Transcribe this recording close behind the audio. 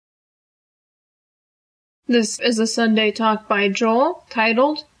This is a Sunday talk by Joel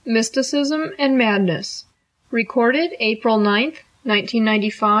titled Mysticism and Madness. Recorded April 9th,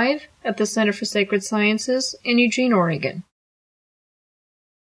 1995 at the Center for Sacred Sciences in Eugene, Oregon.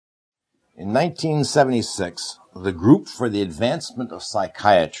 In 1976, the Group for the Advancement of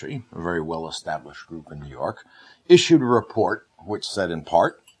Psychiatry, a very well-established group in New York, issued a report which said in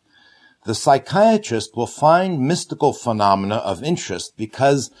part, "The psychiatrist will find mystical phenomena of interest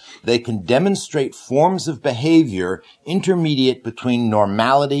because they can demonstrate forms of behavior intermediate between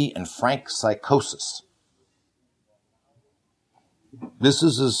normality and frank psychosis." This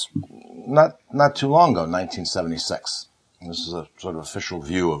is not too long ago, 1976. This is a sort of official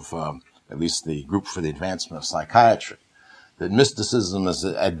view of at least the Group for the Advancement of Psychiatry, that mysticism is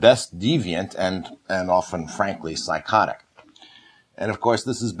at best deviant and often, frankly, psychotic. And of course,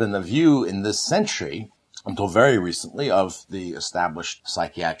 this has been the view in this century, until very recently, of the established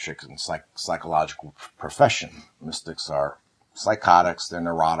psychiatric and psychological profession. Mystics are psychotics, they're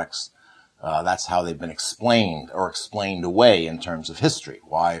neurotics. That's how they've been explained or explained away in terms of history.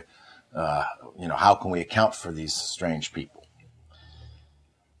 Why, how can we account for these strange people?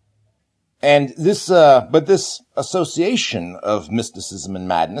 And but this association of mysticism and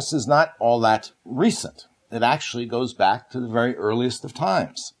madness is not all that recent. It actually goes back to the very earliest of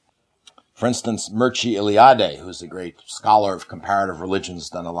times. For instance, Mircea Eliade, who's a great scholar of comparative religions,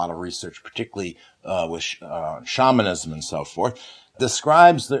 done a lot of research, particularly with shamanism and so forth,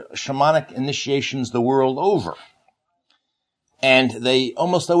 describes the shamanic initiations the world over. And they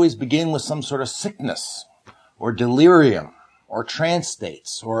almost always begin with some sort of sickness or delirium or trance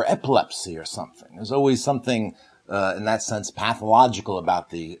states or epilepsy or something. There's always something, in that sense, pathological about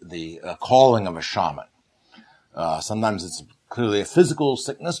the calling of a shaman. Sometimes it's clearly a physical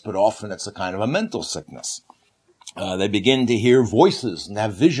sickness, but often it's a kind of a mental sickness. They begin to hear voices and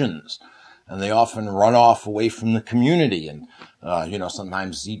have visions, and they often run off away from the community and,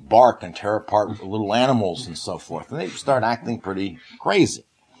 sometimes eat bark and tear apart little animals and so forth. And they start acting pretty crazy.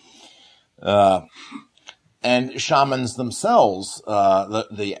 And shamans themselves,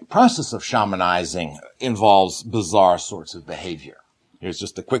 the process of shamanizing involves bizarre sorts of behavior. Here's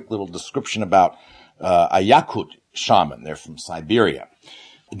just a quick little description about a Yakut shaman. They're from Siberia.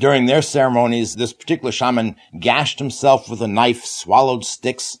 During their ceremonies, this particular shaman gashed himself with a knife, swallowed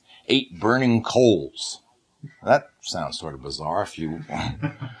sticks, ate burning coals. That sounds sort of bizarre. If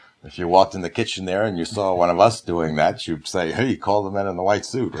you walked in the kitchen there and you saw one of us doing that, you'd say, "Hey, call the men in the white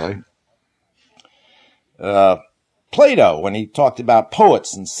suit," right? Plato, when he talked about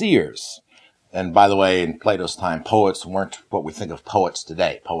poets and seers, and by the way, in Plato's time, poets weren't what we think of poets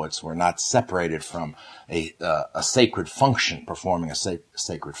today. Poets were not separated from a sacred function, performing a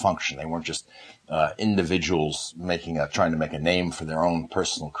sacred function. They weren't just individuals trying to make a name for their own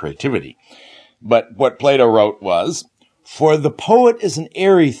personal creativity. But what Plato wrote was, "For the poet is an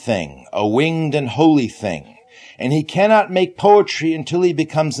airy thing, a winged and holy thing, and he cannot make poetry until he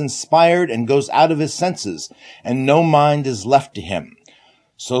becomes inspired and goes out of his senses, and no mind is left to him.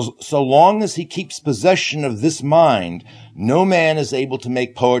 So long as he keeps possession of this mind, no man is able to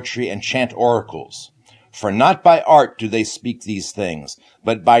make poetry and chant oracles. For not by art do they speak these things,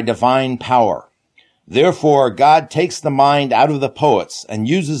 but by divine power. Therefore, God takes the mind out of the poets and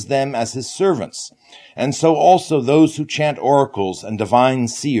uses them as his servants, and so also those who chant oracles and divine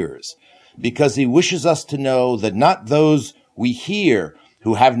seers, because he wishes us to know that not those we hear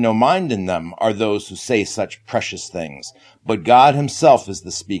who have no mind in them are those who say such precious things, but God himself is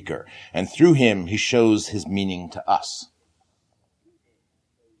the speaker, and through him he shows his meaning to us."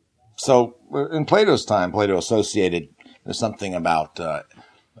 So in Plato's time, Plato associated there's something about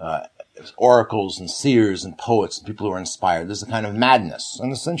oracles and seers and poets and people who are inspired. There's a kind of madness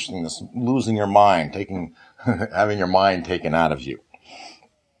and essentially this losing your mind, having your mind taken out of you.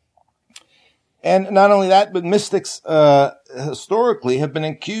 And not only that, but mystics historically have been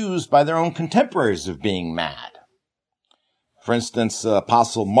accused by their own contemporaries of being mad. For instance,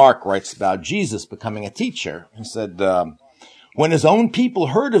 Apostle Mark writes about Jesus becoming a teacher. He said, when his own people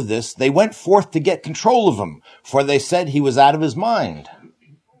heard of this, they went forth to get control of him, for they said he was out of his mind.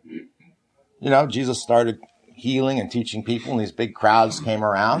 Jesus started healing and teaching people, and these big crowds came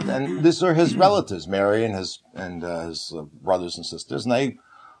around, and these are his relatives, Mary and his brothers and sisters, and they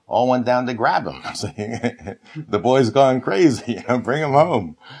all went down to grab him, saying, "The boy's gone crazy, bring him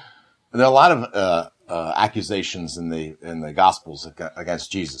home." There are a lot of accusations in the Gospels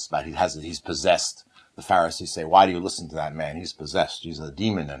against Jesus about he's possessed. The Pharisees say, "Why do you listen to that man? He's possessed. He's a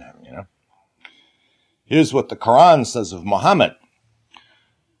demon in him." Here's what the Quran says of Muhammad.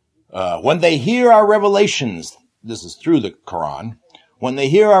 When they hear our revelations, this is through the Quran, When they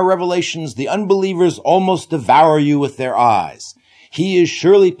hear our revelations, the unbelievers almost devour you with their eyes. He is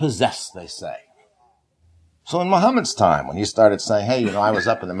surely possessed, they say. So in Muhammad's time, when he started saying, hey, I was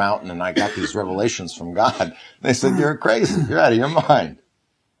up in the mountain and I got these revelations from God, they said, you're crazy. You're out of your mind.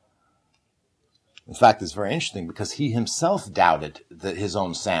 In fact, it's very interesting because he himself doubted his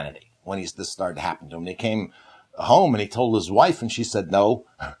own sanity when this started to happen to him. He came home and he told his wife and she said, no,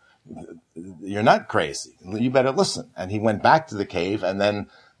 you're not crazy. You better listen. And he went back to the cave and then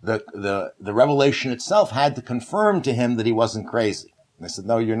the revelation itself had to confirm to him that he wasn't crazy. And they said,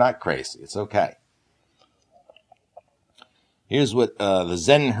 no, you're not crazy. It's okay. Here's what the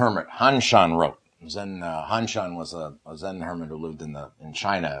Zen hermit Han Shan wrote. Han Shan was a Zen hermit who lived in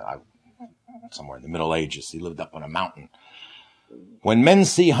China, somewhere in the Middle Ages. He lived up on a mountain. When men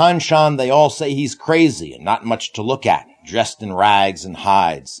see Han Shan, they all say he's crazy and not much to look at, dressed in rags and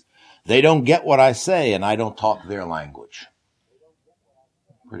hides. They don't get what I say, and I don't talk their language.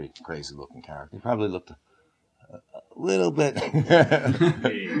 Pretty crazy-looking character. He probably looked a little bit. With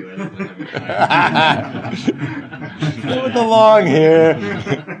the long hair.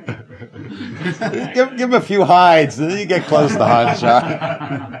 Give him a few hides, and then you get close to Han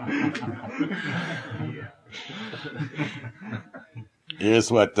Shan.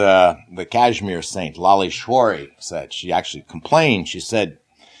 Here's what the Kashmir saint, Lali Shwari, said. She actually complained. She said,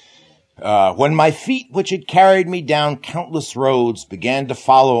 when my feet, which had carried me down countless roads, began to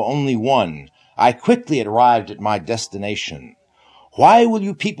follow only one, I quickly arrived at my destination. Why will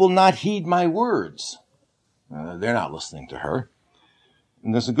you people not heed my words? They're not listening to her.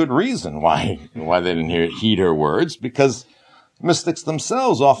 And there's a good reason why they didn't heed her words, because mystics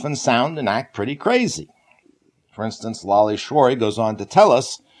themselves often sound and act pretty crazy. For instance, Lali Shwari goes on to tell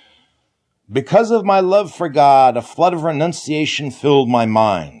us, because of my love for God, a flood of renunciation filled my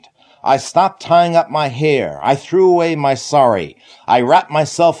mind. I stopped tying up my hair. I threw away my sari. I wrapped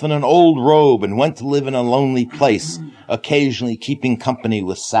myself in an old robe and went to live in a lonely place, occasionally keeping company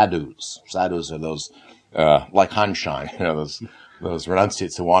with sadhus. Sadhus are those, like Han Shan, those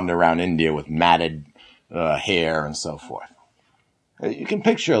renunciates who wander around India with matted, hair and so forth. You can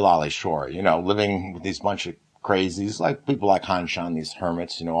picture Lali Shwari, living with these bunch of crazies, like people like Han Shan, these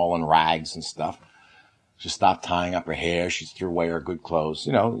hermits, all in rags and stuff. She stopped tying up her hair. She threw away her good clothes.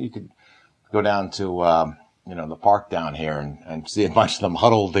 You could go down to, the park down here and see a bunch of them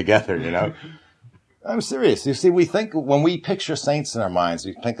huddled together, I'm serious. You see, we think when we picture saints in our minds,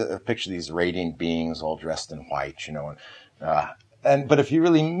 we picture these radiant beings all dressed in white, but if you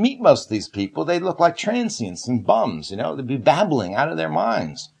really meet most of these people, they look like transients and bums, they'd be babbling out of their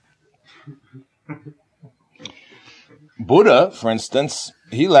minds. Buddha, for instance,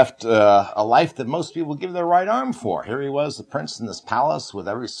 he left a life that most people give their right arm for. Here he was, the prince in this palace,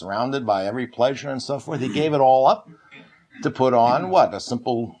 surrounded by every pleasure and so forth. He gave it all up to put on a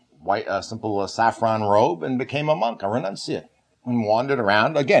simple saffron robe, and became a monk, a renunciate, and wandered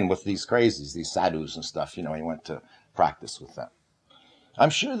around again with these crazies, these sadhus and stuff. He went to practice with them.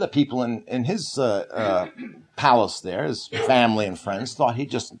 I'm sure the people in his palace there, his family and friends, thought he'd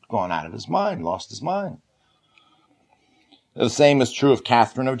just gone out of his mind, lost his mind. The same is true of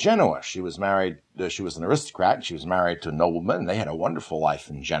Catherine of Genoa. She was married, she was an aristocrat, she was married to a nobleman, and they had a wonderful life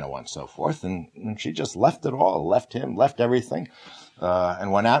in Genoa and so forth, and she just left it all, left him, left everything,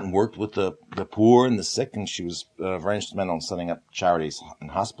 and went out and worked with the poor and the sick, and she was very instrumental in setting up charities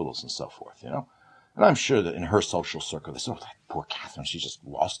and hospitals and so forth, And I'm sure that in her social circle, they said, that poor Catherine, she just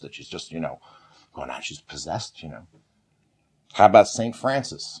lost it. She's just, going out, she's possessed, How about St.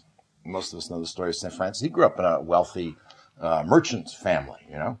 Francis? Most of us know the story of St. Francis. He grew up in a wealthy merchant family,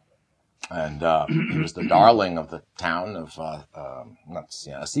 and he was the darling of the town of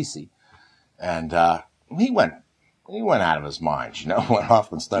Assisi, and he went out of his mind, went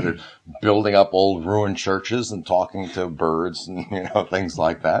off and started building up old ruined churches and talking to birds and things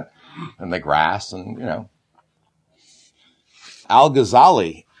like that, and the grass, and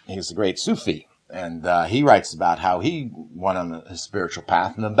Al-Ghazali, he's a great Sufi. And he writes about how he went on his spiritual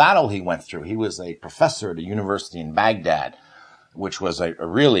path and the battle he went through. He was a professor at a university in Baghdad, which was a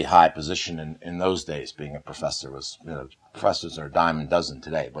really high position in those days. Being a professor was, professors are a dime a dozen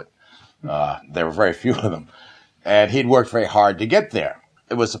today, but there were very few of them. And he'd worked very hard to get there.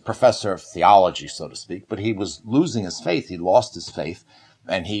 It was a professor of theology, so to speak, but he was losing his faith. He lost his faith.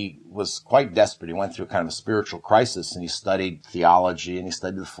 And he was quite desperate. He went through kind of a spiritual crisis, and he studied theology, and he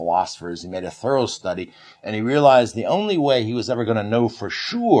studied the philosophers. He made a thorough study, and he realized the only way he was ever going to know for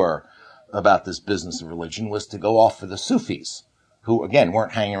sure about this business of religion was to go off for the Sufis, who, again,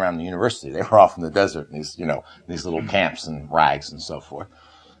 weren't hanging around the university. They were off in the desert in these, these little camps and rags and so forth.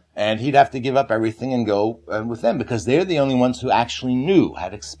 And he'd have to give up everything and go with them because they're the only ones who actually knew,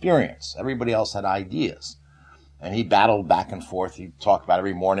 had experience. Everybody else had ideas. And he battled back and forth. He'd talk about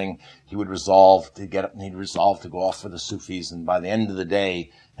every morning he would resolve to get up and he'd resolve to go off for the Sufis. And by the end of the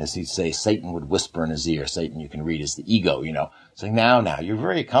day, as he'd say, Satan would whisper in his ear. Satan, you can read, is the ego, saying, now, you're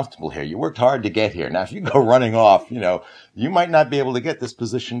very comfortable here. You worked hard to get here. Now, if you go running off, you might not be able to get this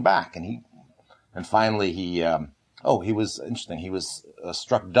position back. And finally he was interesting. He was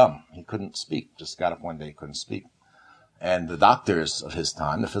struck dumb. He couldn't speak. Just got up one day, he couldn't speak. And the doctors of his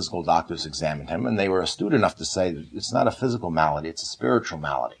time, the physical doctors, examined him, and they were astute enough to say that it's not a physical malady, it's a spiritual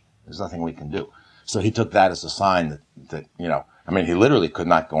malady. There's nothing we can do. So he took that as a sign that he literally could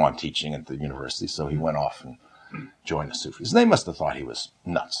not go on teaching at the university, so he went off and joined the Sufis. And they must have thought he was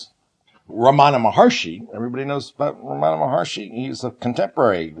nuts. Ramana Maharshi, everybody knows about Ramana Maharshi. He's a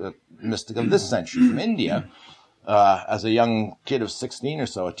contemporary mystic of this century from India. As a young kid of 16 or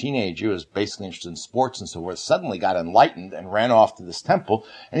so, a teenager who was basically interested in sports and so forth, suddenly got enlightened and ran off to this temple,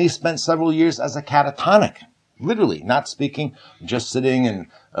 and he spent several years as a catatonic, literally, not speaking, just sitting, and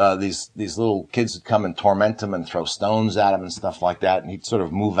these little kids would come and torment him and throw stones at him and stuff like that, and he'd sort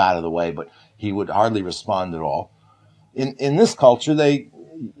of move out of the way, but he would hardly respond at all. In this culture, they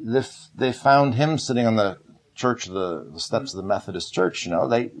found him sitting on the church, the steps of the Methodist Church,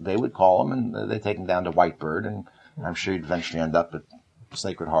 they would call him and they take him down to Whitebird, and I'm sure he'd eventually end up at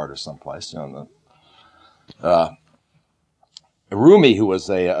Sacred Heart or someplace. Rumi, who was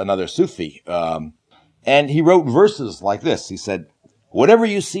another Sufi, and he wrote verses like this. He said, "Whatever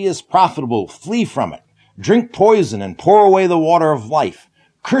you see is profitable, flee from it. Drink poison and pour away the water of life.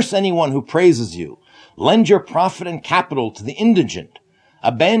 Curse anyone who praises you. Lend your profit and capital to the indigent.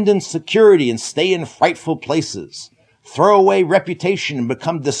 Abandon security and stay in frightful places. Throw away reputation and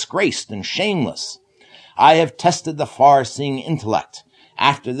become disgraced and shameless. I have tested the far-seeing intellect.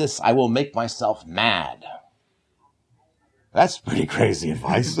 After this, I will make myself mad." That's pretty crazy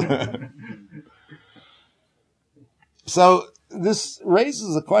advice. So this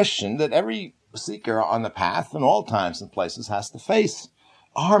raises a question that every seeker on the path in all times and places has to face.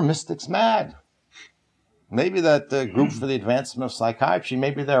 Are mystics mad? Maybe that group for the advancement of psychiatry,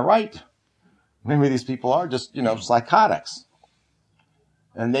 maybe they're right. Maybe these people are just, psychotics.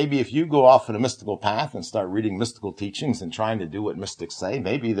 And maybe if you go off on a mystical path and start reading mystical teachings and trying to do what mystics say,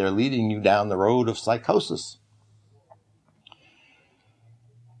 maybe they're leading you down the road of psychosis.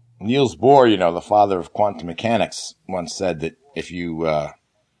 Niels Bohr, the father of quantum mechanics, once said that if you,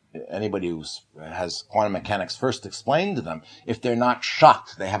 anybody who has quantum mechanics first explained to them, if they're not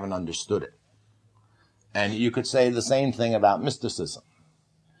shocked, they haven't understood it. And you could say the same thing about mysticism.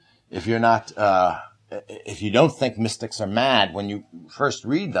 If you're not, if you don't think mystics are mad when you first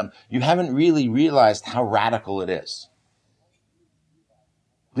read them, you haven't really realized how radical it is.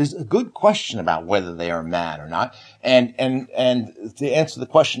 There's a good question about whether they are mad or not. And the answer to the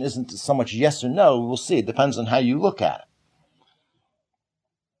question isn't so much yes or no. We'll see. It depends on how you look at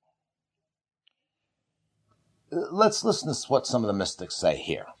it. Let's listen to what some of the mystics say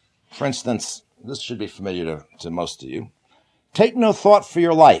here. For instance, this should be familiar to most of you. "Take no thought for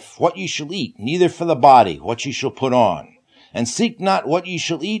your life, what ye shall eat, neither for the body, what ye shall put on. And seek not what ye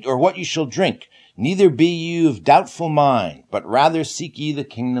shall eat or what ye shall drink, neither be ye of doubtful mind, but rather seek ye the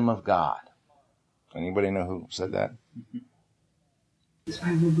kingdom of God." Anybody know who said that? It's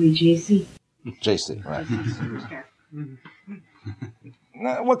probably JC. JC, right.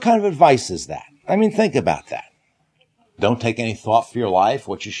 Now, what kind of advice is that? I mean, think about that. Don't take any thought for your life,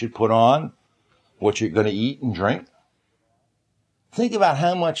 what you should put on, what you're going to eat and drink. Think about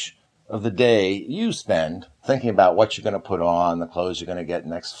how much of the day you spend thinking about what you're going to put on, the clothes you're going to get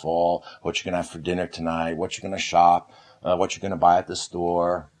next fall, what you're going to have for dinner tonight, what you're going to shop, what you're going to buy at the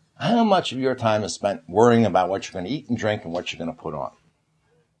store. How much of your time is spent worrying about what you're going to eat and drink and what you're going to put on?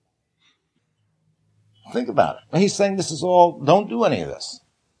 Think about it. He's saying this is all, don't do any of this.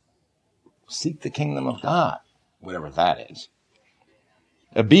 Seek the kingdom of God, whatever that is.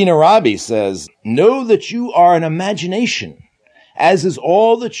 Ibn Arabi says, "Know that you are an imagination, as is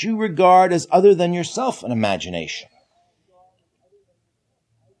all that you regard as other than yourself an imagination."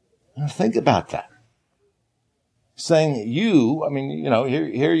 Now think about that. Saying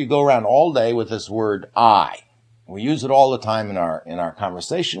here you go around all day with this word I. We use it all the time in our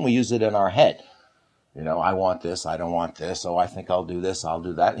conversation. We use it in our head. I want this, I don't want this. Oh, I think I'll do this, I'll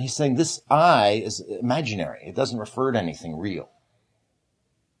do that. And he's saying this I is imaginary. It doesn't refer to anything real.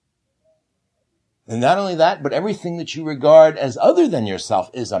 And not only that, but everything that you regard as other than yourself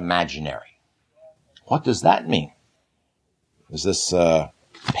is imaginary. What does that mean? Is this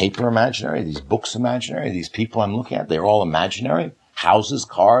paper imaginary? These books imaginary? These people I'm looking at, they're all imaginary? houses,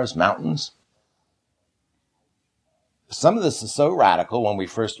 cars, mountains. Some of this is so radical, when we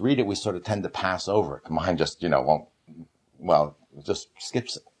first read it, we sort of tend to pass over it. The mind just, just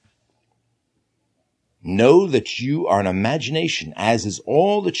skips it. Know that you are an imagination, as is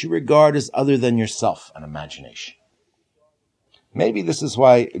all that you regard as other than yourself, an imagination. Maybe this is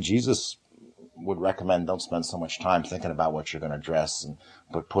why Jesus would recommend don't spend so much time thinking about what you're going to dress and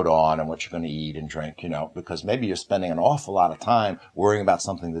put on and what you're going to eat and drink, because maybe you're spending an awful lot of time worrying about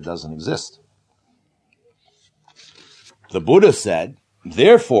something that doesn't exist. The Buddha said,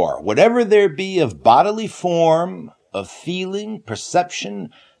 therefore, whatever there be of bodily form, of feeling, perception,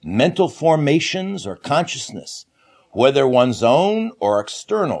 mental formations, or consciousness, whether one's own or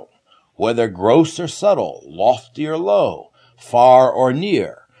external, whether gross or subtle, lofty or low, far or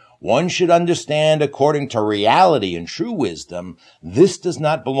near, one should understand according to reality and true wisdom, this does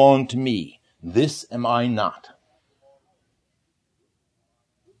not belong to me, this am I not.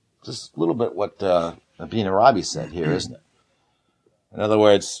 Just a little bit what Abhina Rabi said here, isn't it? In other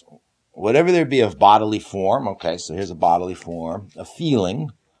words, whatever there be of bodily form, okay, so here's a bodily form, a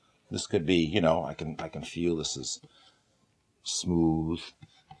feeling. This could be, I can feel this is smooth,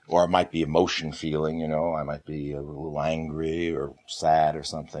 or it might be emotion feeling, I might be a little angry or sad or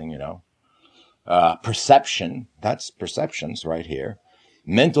something, Perception, that's perceptions right here.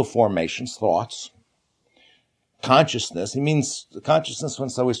 Mental formations, thoughts. Consciousness, consciousness, when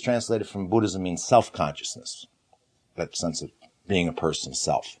it's always translated from Buddhism, means self-consciousness. That sense of being a person,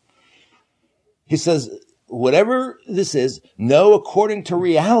 self. He says, whatever this is, know according to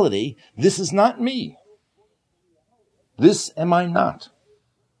reality, this is not me. This am I not.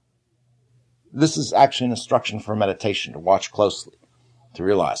 This is actually an instruction for meditation, to watch closely, to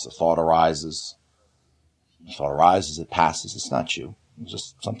realize the thought arises, it passes, it's not you. It's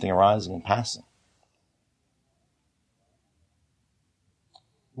just something arising and passing.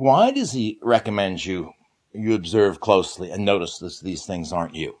 Why does he recommend you observe closely and notice these things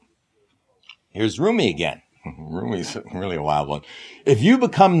aren't you? Here's Rumi again. Rumi's really a wild one. If you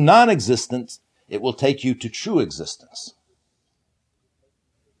become non-existent, it will take you to true existence.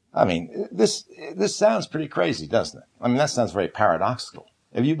 I mean, this sounds pretty crazy, doesn't it? I mean, that sounds very paradoxical.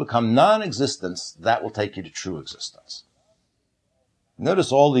 If you become non-existence, that will take you to true existence. Notice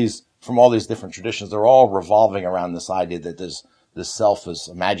from all these different traditions, they're all revolving around this idea that this self is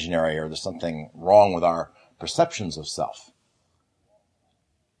imaginary, or there's something wrong with our perceptions of self.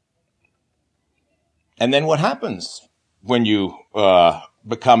 And then what happens when you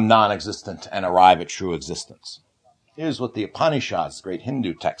become non-existent and arrive at true existence? Here's what the Upanishads, great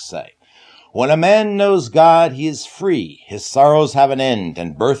Hindu texts, say. When a man knows God, he is free. His sorrows have an end,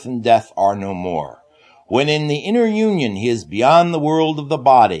 and birth and death are no more. When in the inner union he is beyond the world of the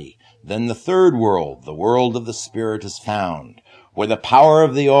body, then the third world, the world of the spirit, is found, where the power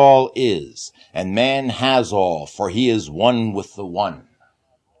of the all is, and man has all, for he is one with the one.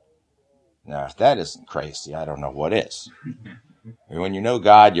 Now, if that isn't crazy, I don't know what is. When you know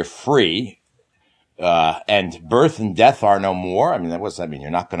God, you're free, and birth and death are no more. I mean, what does that mean?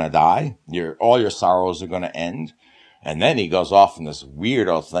 You're not going to die. All your sorrows are going to end. And then he goes off in this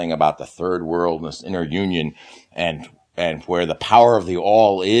weirdo thing about the third world, this inner union, and where the power of the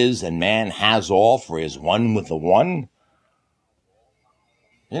all is, and man has all, for he is one with the one.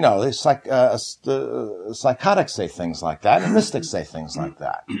 It's like psychotics say things like that, and mystics say things like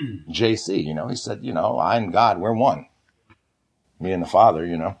that. JC, he said, I and God, we're one. Me and the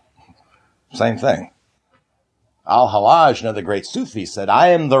Father, same thing. Al-Hallaj, another great Sufi, said, I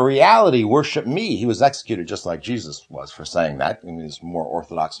am the reality, worship me. He was executed just like Jesus was for saying that. I mean, there's more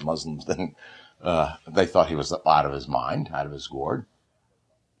Orthodox Muslims than they thought he was out of his mind, out of his gourd.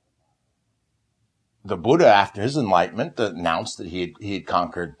 The Buddha, after his enlightenment, announced that he had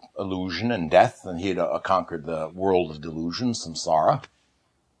conquered illusion and death, and he had conquered the world of delusion, samsara.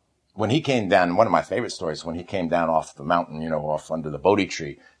 When he came down, one of my favorite stories, when he came down off the mountain, off under the Bodhi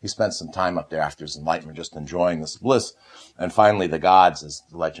tree, he spent some time up there after his enlightenment just enjoying this bliss. And finally the gods, as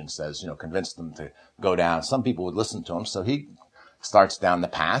the legend says, convinced him to go down. Some people would listen to him, so he starts down the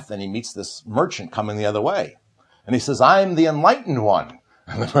path and he meets this merchant coming the other way. And he says, I am the enlightened one.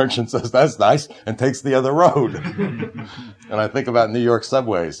 And the merchant says, that's nice, and takes the other road. And I think about New York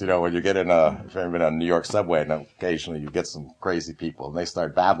subways, when you get in if you've ever been on a New York subway, and occasionally you get some crazy people, and they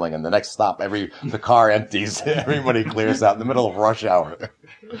start babbling, and the next stop, the car empties, everybody clears out in the middle of rush hour.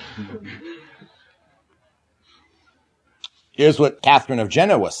 Here's what Catherine of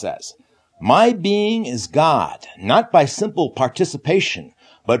Genoa says. My being is God, not by simple participation,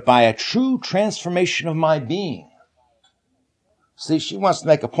 but by a true transformation of my being. See, she wants to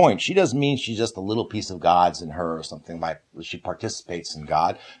make a point. She doesn't mean she's just a little piece of God's in her or something by she participates in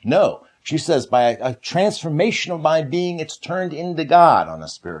God. No, she says by a transformation of my being, it's turned into God on a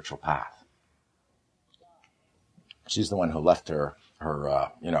spiritual path. She's the one who left her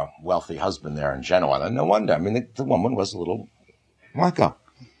wealthy husband there in Genoa. And no wonder. I mean, the woman was a little wacko.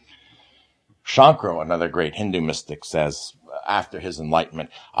 Shankara, another great Hindu mystic, says, after his enlightenment,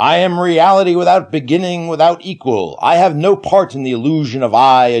 I am reality without beginning, without equal. I have no part in the illusion of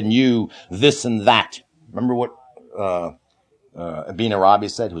I and you, this and that. Remember what Ibn Arabi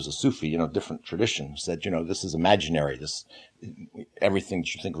said, who's a Sufi, different tradition, said, this is imaginary. Everything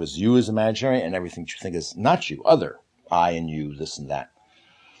that you think of as you is imaginary, and everything that you think is not you, other. I and you, this and that.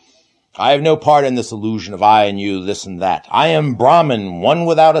 I have no part in this illusion of I and you, this and that. I am Brahman, one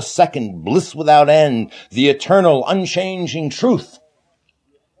without a second, bliss without end, the eternal, unchanging truth.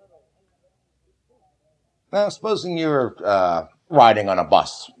 Now, supposing you're riding on a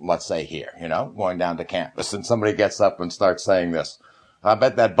bus, let's say here, going down to campus, and somebody gets up and starts saying this. I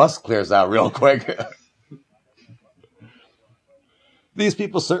bet that bus clears out real quick. These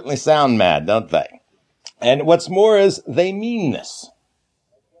people certainly sound mad, don't they? And what's more is they mean this.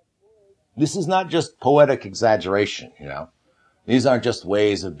 This is not just poetic exaggeration, These aren't just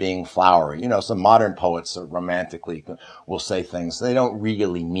ways of being flowery. Some modern poets romantically will say things. They don't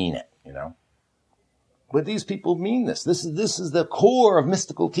really mean it, But these people mean this. This is the core of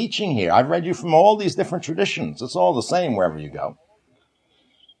mystical teaching here. I've read you from all these different traditions. It's all the same wherever you go.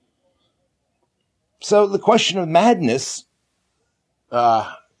 So the question of madness,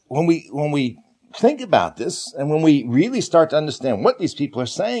 when we think about this, and when we really start to understand what these people are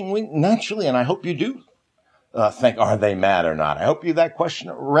saying, we naturally, and I hope you do, think, are they mad or not? I hope that question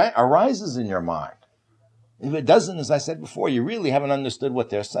arises in your mind. If it doesn't, as I said before, you really haven't understood what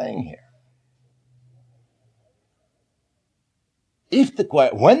they're saying here.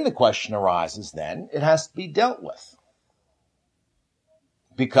 When the question arises, then, it has to be dealt with.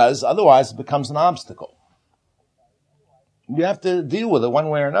 Because otherwise it becomes an obstacle. You have to deal with it one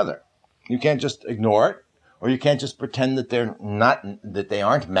way or another. You can't just ignore it, or you can't just pretend that they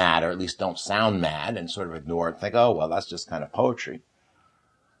aren't mad, or at least don't sound mad, and sort of ignore it and think, oh, well, that's just kind of poetry.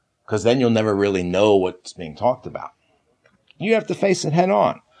 Because then you'll never really know what's being talked about. You have to face it head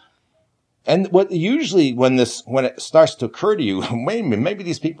on. And what usually when it starts to occur to you, wait a minute, maybe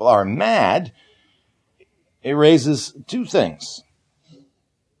these people are mad, it raises two things.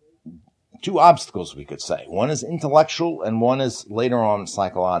 Two obstacles, we could say. One is intellectual and one is later on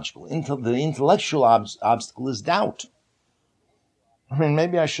psychological. The intellectual obstacle is doubt. I mean,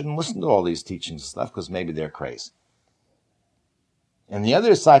 maybe I shouldn't listen to all these teachings and stuff because maybe they're crazy. And the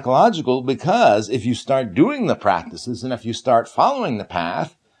other is psychological because if you start doing the practices and if you start following the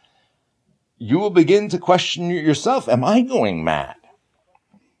path, you will begin to question yourself, am I going mad?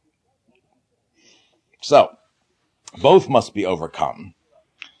 So, both must be overcome.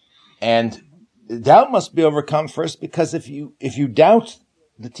 And doubt must be overcome first because if you doubt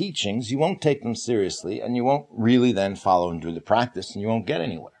the teachings, you won't take them seriously and you won't really then follow and do the practice and you won't get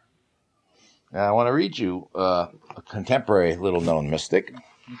anywhere. Now, I want to read you a contemporary little-known mystic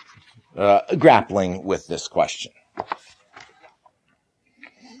grappling with this question.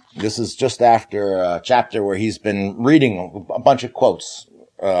 This is just after a chapter where he's been reading a bunch of quotes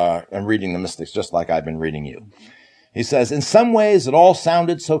and reading the mystics just like I've been reading you. He says, in some ways it all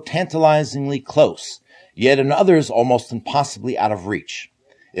sounded so tantalizingly close, yet in others almost impossibly out of reach.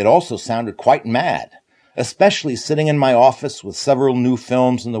 It also sounded quite mad, especially sitting in my office with several new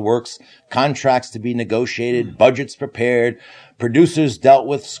films in the works, contracts to be negotiated, budgets prepared, producers dealt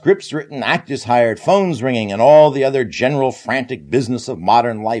with, scripts written, actors hired, phones ringing, and all the other general frantic business of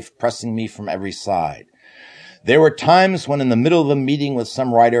modern life pressing me from every side. There were times when in the middle of a meeting with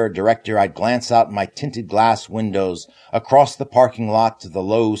some writer or director, I'd glance out my tinted glass windows across the parking lot to the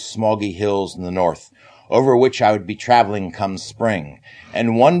low, smoggy hills in the north, over which I would be traveling come spring,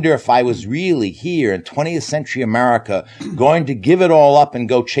 and wonder if I was really here in 20th century America going to give it all up and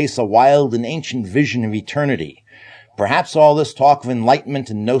go chase a wild and ancient vision of eternity. Perhaps all this talk of enlightenment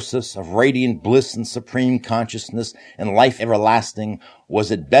and gnosis, of radiant bliss and supreme consciousness and life everlasting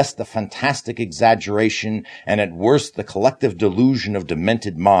was at best a fantastic exaggeration and at worst the collective delusion of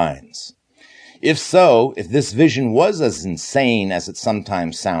demented minds. If so, if this vision was as insane as it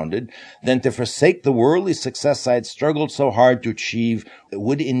sometimes sounded, then to forsake the worldly success I had struggled so hard to achieve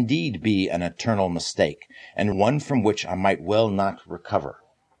would indeed be an eternal mistake, and one from which I might well not recover.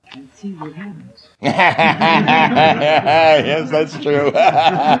 Let's see what happens. Yes, that's true.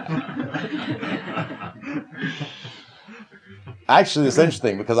 Actually, it's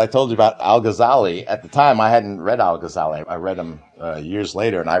interesting because I told you about Al-Ghazali. At the time, I hadn't read Al-Ghazali. I read him years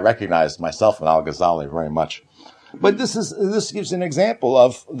later, and I recognized myself in Al-Ghazali very much. But this gives an example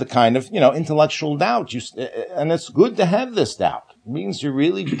of the kind of, intellectual doubt. And it's good to have this doubt. It means you're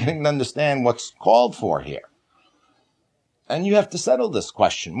really beginning to understand what's called for here. And you have to settle this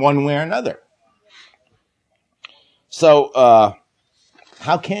question one way or another. So,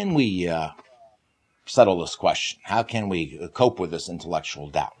 how can we settle this question? How can we cope with this intellectual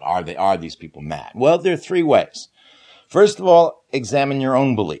doubt? Are these people mad? Well, there are three ways. First of all, examine your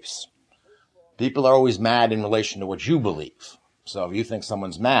own beliefs. People are always mad in relation to what you believe. So if you think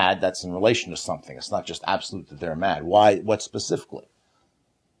someone's mad, that's in relation to something. It's not just absolute that they're mad. Why? What specifically?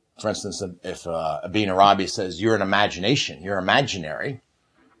 For instance, if Ibn Arabi says you're an imagination, you're imaginary,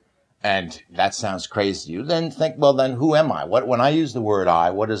 and that sounds crazy to you, then think, well, then who am I? When I use the word I,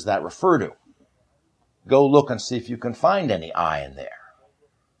 what does that refer to? Go look and see if you can find any I in there.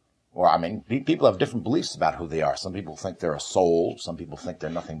 Or, people have different beliefs about who they are. Some people think they're a soul. Some people think they're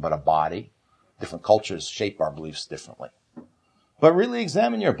nothing but a body. Different cultures shape our beliefs differently. But really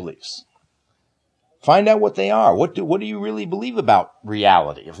examine your beliefs. Find out what they are. What do you really believe about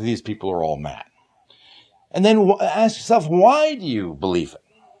reality if these people are all mad? And then ask yourself, why do you believe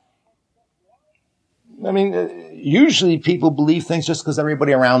it? Usually people believe things just because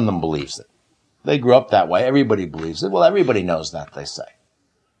everybody around them believes it. They grew up that way. Everybody believes it. Well, everybody knows that, they say.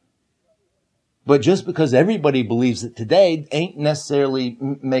 But just because everybody believes it today ain't necessarily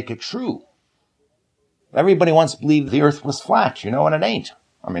make it true. Everybody once believed the earth was flat, and it ain't.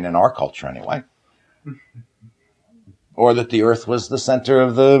 In our culture anyway. Or that the earth was the center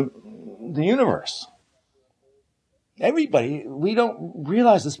of the universe. Everybody, we don't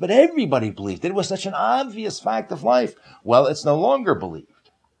realize this, but everybody believed it. It was such an obvious fact of life. Well, it's no longer believed.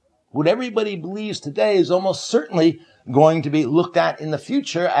 What everybody believes today is almost certainly going to be looked at in the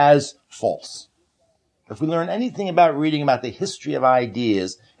future as false. If we learn anything about reading about the history of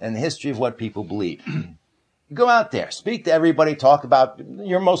ideas and the history of what people believe, go out there, speak to everybody, talk about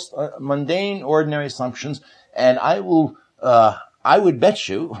your most mundane, ordinary assumptions, and I would bet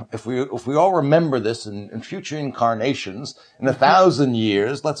you, if we all remember this in future incarnations, in 1,000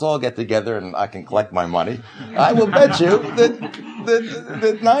 years, let's all get together and I can collect my money. I will bet you that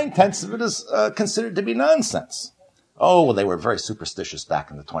 9/10 of it is considered to be nonsense. Oh, well, they were very superstitious back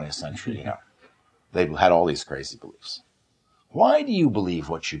in the 20th century, They had all these crazy beliefs. Why do you believe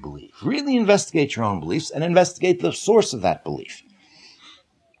what you believe? Really investigate your own beliefs and investigate the source of that belief.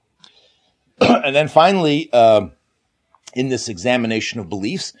 And then finally, in this examination of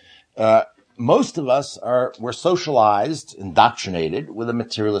beliefs, most of us we're socialized, indoctrinated with a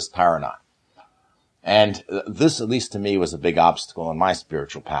materialist paradigm. And this, at least to me, was a big obstacle in my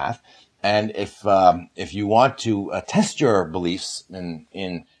spiritual path. And if you want to test your beliefs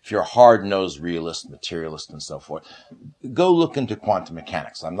if you're a hard-nosed realist, materialist, and so forth, go look into quantum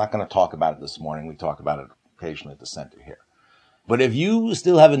mechanics. I'm not going to talk about it this morning. We talk about it occasionally at the center here. But if you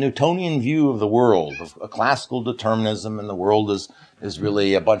still have a Newtonian view of the world, of a classical determinism, and the world is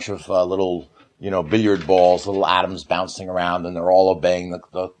really a bunch of little, billiard balls, little atoms bouncing around, and they're all obeying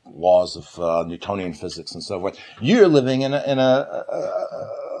the laws of Newtonian physics and so forth, you're living in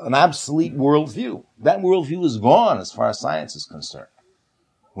an obsolete worldview. That worldview is gone as far as science is concerned.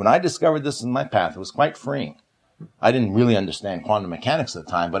 When I discovered this in my path, it was quite freeing. I didn't really understand quantum mechanics at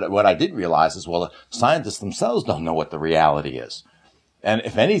the time, but what I did realize is, well, the scientists themselves don't know what the reality is. And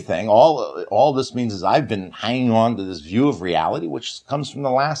if anything, all this means is I've been hanging on to this view of reality, which comes from the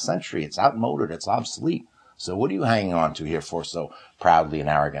last century. It's outmoded. It's obsolete. So what are you hanging on to here for so proudly and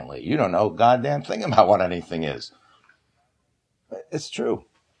arrogantly? You don't know a goddamn thing about what anything is. It's true.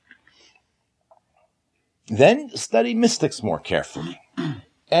 Then study mystics more carefully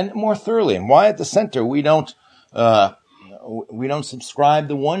and more thoroughly. And why at the center we don't subscribe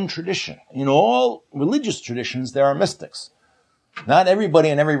to one tradition. In all religious traditions, there are mystics. Not everybody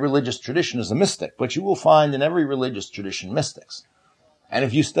in every religious tradition is a mystic, but you will find in every religious tradition mystics. And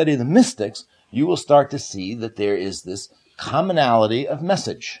if you study the mystics, you will start to see that there is this commonality of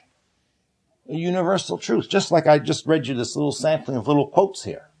message, a universal truth. Just like I just read you this little sampling of little quotes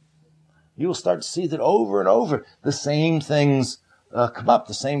here. You will start to see that over and over the same things come up,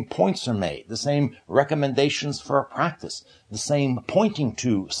 the same points are made, the same recommendations for a practice, the same pointing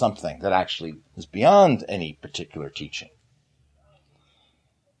to something that actually is beyond any particular teaching.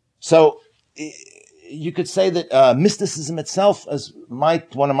 So you could say that mysticism itself, as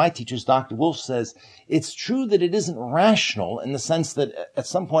one of my teachers, Dr. Wolf, says, it's true that it isn't rational in the sense that at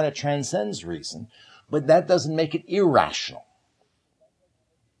some point it transcends reason, but that doesn't make it irrational.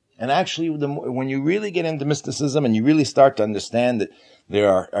 And actually, when you really get into mysticism and you really start to understand that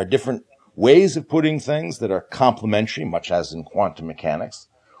there are different ways of putting things that are complementary, much as in quantum mechanics,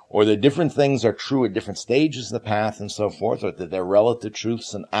 or that different things are true at different stages of the path and so forth, or that they're relative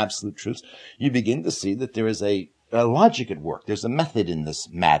truths and absolute truths, you begin to see that there is a logic at work. There's a method in this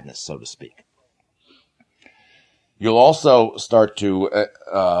madness, so to speak. You'll also start to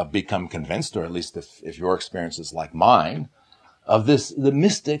become convinced, or at least if your experience is like mine, of this. The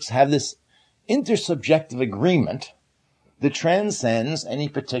mystics have this intersubjective agreement that transcends any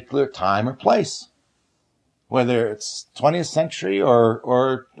particular time or place, whether it's 20th century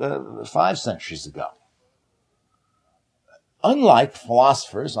or 5 centuries ago. Unlike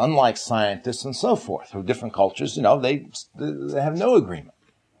philosophers, unlike scientists and so forth, who different cultures, they have no agreement.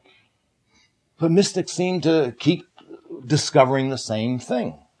 But mystics seem to keep discovering the same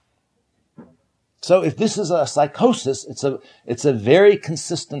thing. So if this is a psychosis, it's a very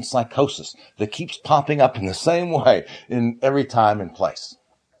consistent psychosis that keeps popping up in the same way in every time and place.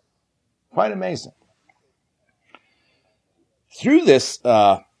 Quite amazing. Through this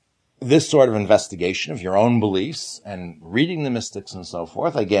sort of investigation of your own beliefs and reading the mystics and so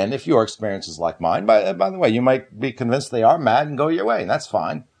forth, again, if your experience is like mine, by the way, you might be convinced they are mad and go your way, and that's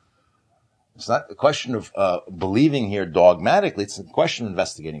fine. It's not a question of believing here dogmatically. It's a question of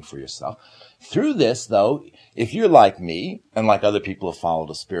investigating for yourself. Through this, though, if you're like me and like other people who have followed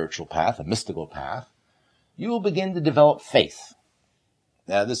a spiritual path, a mystical path, you will begin to develop faith.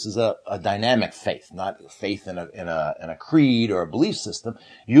 Now, this is a dynamic faith, not faith in a creed or a belief system.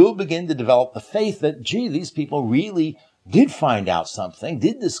 You'll begin to develop the faith that, these people really did find out something,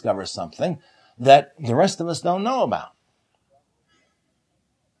 did discover something that the rest of us don't know about.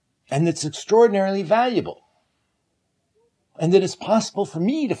 And it's extraordinarily valuable. And that it's possible for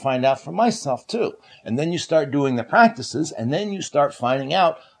me to find out for myself too. And then you start doing the practices, and then you start finding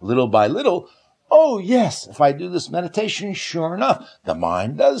out little by little, oh yes, if I do this meditation, sure enough, the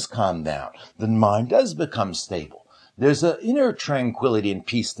mind does calm down. The mind does become stable. There's an inner tranquility and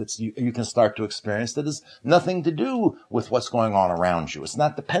peace that you can start to experience that has nothing to do with what's going on around you. It's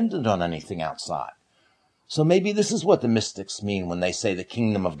not dependent on anything outside. So maybe this is what the mystics mean when they say the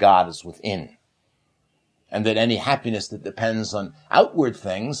kingdom of God is within. And that any happiness that depends on outward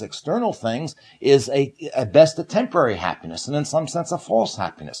things, external things, is at best a temporary happiness, and in some sense a false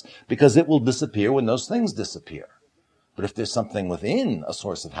happiness, because it will disappear when those things disappear. But if there's something within a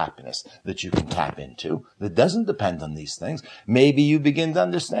source of happiness that you can tap into that doesn't depend on these things, maybe you begin to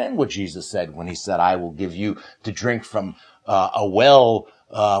understand what Jesus said when he said, I will give you to drink from a well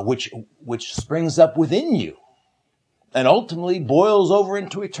which springs up within you and ultimately boils over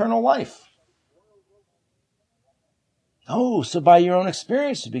into eternal life. Oh, so by your own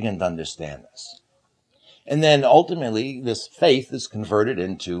experience you begin to understand this. And then ultimately this faith is converted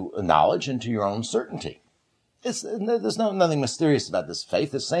into knowledge, into your own certainty. There's nothing mysterious about this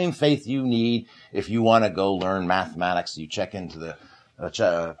faith. The same faith you need if you want to go learn mathematics. You check into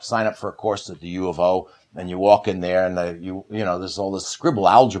sign up for a course at the U of O, and you walk in there and there's all this scribble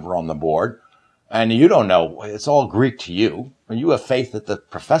algebra on the board, and you don't know, it's all Greek to you. And you have faith that the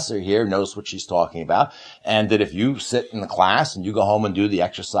professor here knows what she's talking about, and that if you sit in the class and you go home and do the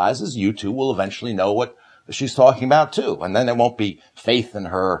exercises, you too will eventually know what she's talking about too. And then it won't be faith in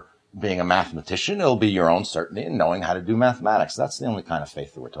her being a mathematician. It'll be your own certainty in knowing how to do mathematics. That's the only kind of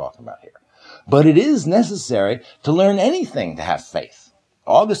faith that we're talking about here. But it is necessary to learn anything to have faith.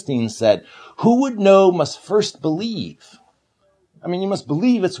 Augustine said, who would know must first believe. I mean, you must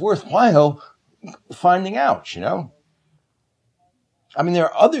believe it's worthwhile finding out, I mean, there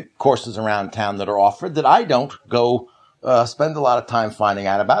are other courses around town that are offered that I don't go spend a lot of time finding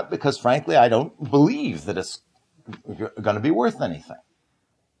out about because, frankly, I don't believe that it's going to be worth anything.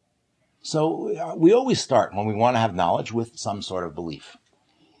 So we always start when we want to have knowledge with some sort of belief.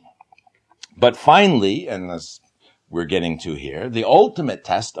 But finally, and as we're getting to here, the ultimate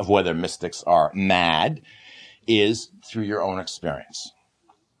test of whether mystics are mad is through your own experience.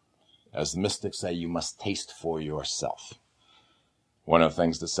 As the mystics say, you must taste for yourself. One of the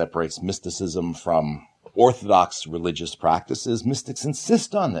things that separates mysticism from orthodox religious practices, mystics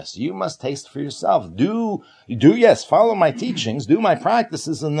insist on this. You must taste for yourself. Yes, follow my teachings, do my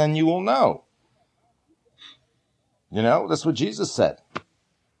practices, and then you will know. That's what Jesus said.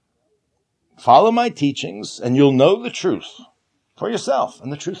 Follow my teachings, and you'll know the truth for yourself,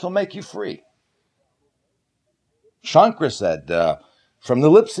 and the truth will make you free. Shankara said, from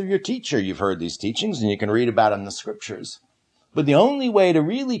the lips of your teacher, you've heard these teachings, and you can read about them in the scriptures. But the only way to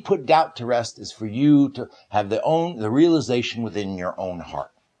really put doubt to rest is for you to have the realization within your own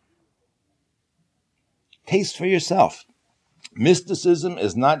heart. Taste for yourself. Mysticism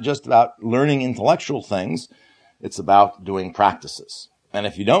is not just about learning intellectual things. It's about doing practices. And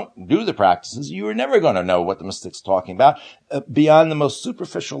if you don't do the practices, you are never going to know what the mystic's talking about beyond the most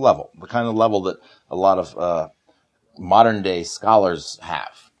superficial level, the kind of level that a lot of modern day scholars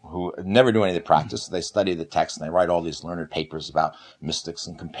have, who never do any of the practice. They study the text and they write all these learned papers about mystics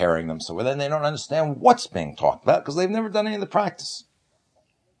and comparing them. So then they don't understand what's being talked about because they've never done any of the practice.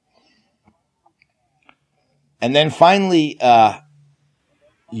 And then finally,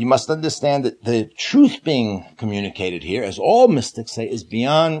 you must understand that the truth being communicated here, as all mystics say, is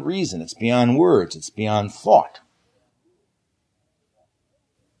beyond reason. It's beyond words. It's beyond thought.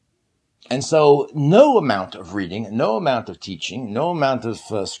 And so no amount of reading, no amount of teaching, no amount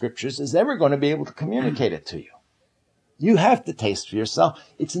of scriptures is ever going to be able to communicate it to you. You have to taste for yourself.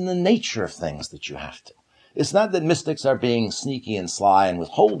 It's in the nature of things that you have to. It's not that mystics are being sneaky and sly and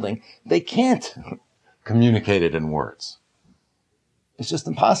withholding. They can't communicate it in words. It's just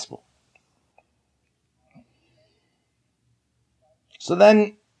impossible. So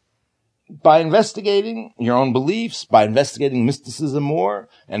then, by investigating your own beliefs, by investigating mysticism more,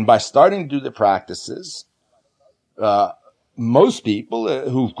 and by starting to do the practices, most people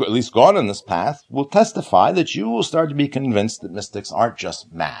who've at least gone on this path will testify that you will start to be convinced that mystics aren't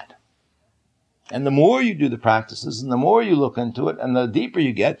just mad. And the more you do the practices, and the more you look into it, and the deeper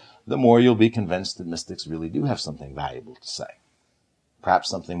you get, the more you'll be convinced that mystics really do have something valuable to say. Perhaps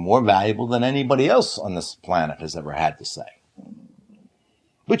something more valuable than anybody else on this planet has ever had to say.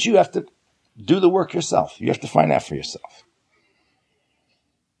 But you have to do the work yourself. You have to find out for yourself.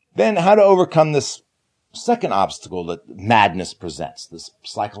 Then how to overcome this second obstacle that madness presents, this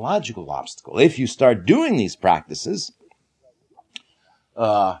psychological obstacle. If you start doing these practices, you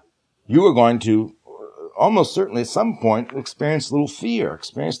are going to almost certainly at some point experience a little fear,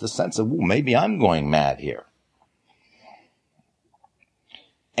 experience the sense of, maybe I'm going mad here.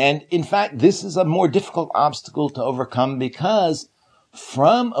 And in fact, this is a more difficult obstacle to overcome because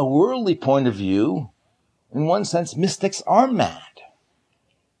from a worldly point of view, in one sense, mystics are mad.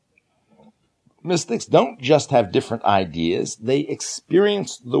 Mystics don't just have different ideas, they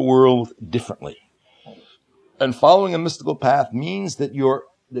experience the world differently. And following a mystical path means that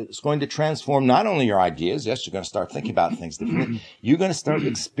it's going to transform not only your ideas, yes, you're going to start thinking about things differently, you're going to start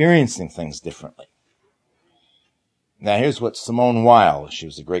experiencing things differently. Now here's what Simone Weil, she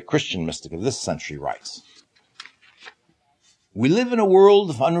was a great Christian mystic of this century, writes. We live in a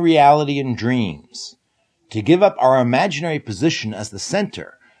world of unreality and dreams. To give up our imaginary position as the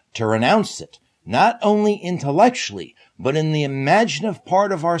center, to renounce it, not only intellectually, but in the imaginative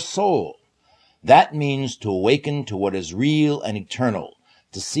part of our soul, that means to awaken to what is real and eternal,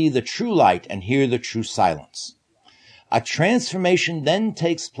 to see the true light and hear the true silence. A transformation then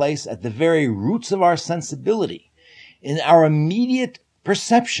takes place at the very roots of our sensibility, in our immediate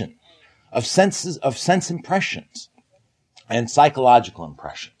perception of sense impressions and psychological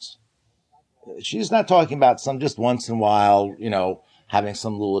impressions. She's not talking about some just once in a while, having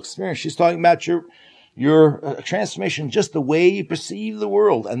some little experience. She's talking about your transformation, just the way you perceive the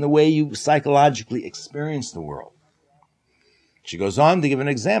world and the way you psychologically experience the world. She goes on to give an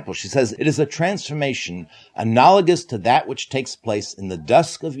example. She says, it is a transformation analogous to that which takes place in the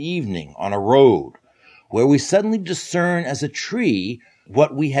dusk of evening on a road, where we suddenly discern as a tree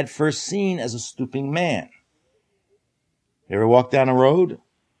what we had first seen as a stooping man. You ever walk down a road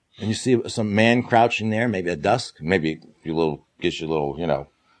and you see some man crouching there, maybe at dusk, maybe gives you a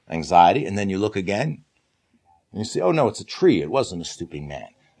little, anxiety, and then you look again and you see, oh no, it's a tree. It wasn't a stooping man.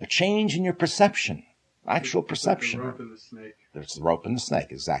 A change in your perception, actual perception. The rope and the snake. There's the rope and the snake,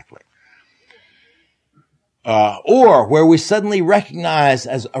 exactly. Or where we suddenly recognize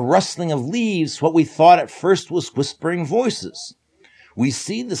as a rustling of leaves what we thought at first was whispering voices. We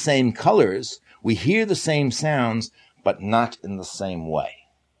see the same colors, we hear the same sounds, but not in the same way.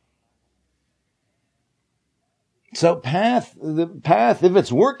 So the path, if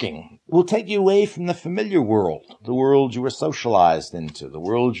it's working, will take you away from the familiar world, the world you were socialized into, the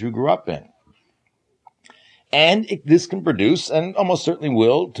world you grew up in. And this can produce, and almost certainly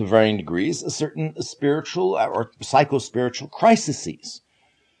will, to varying degrees, a certain spiritual or psycho-spiritual crises.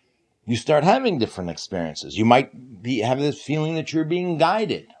 You start having different experiences. You might have this feeling that you're being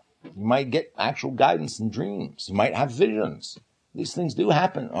guided. You might get actual guidance in dreams. You might have visions. These things do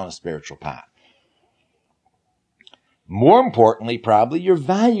happen on a spiritual path. More importantly, probably, your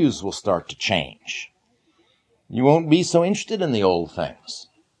values will start to change. You won't be so interested in the old things.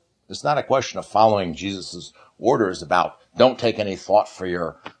 It's not a question of following Jesus' orders about don't take any thought for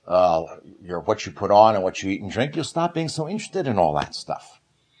your what you put on and what you eat and drink. You'll stop being so interested in all that stuff.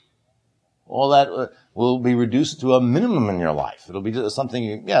 All that will be reduced to a minimum in your life. It'll be just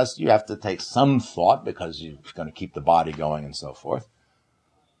something, yes, you have to take some thought because you're going to keep the body going and so forth.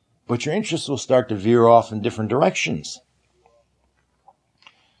 But your interests will start to veer off in different directions.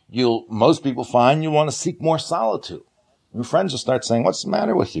 Most people find you want to seek more solitude. Your friends will start saying, "What's the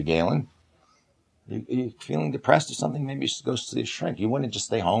matter with you, Galen? You feeling depressed or something? Maybe you should go see a shrink. You wouldn't just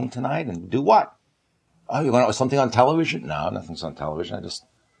stay home tonight and do what? Oh, you want to watch something on television?" "No, nothing's on television.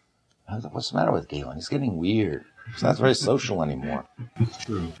 What's the matter with Galen? He's getting weird. He's not very social anymore." It's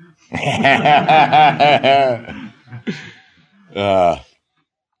true.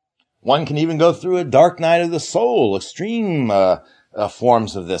 One can even go through a dark night of the soul, extreme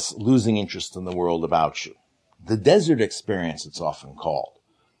forms of this, losing interest in the world about you. The desert experience, it's often called.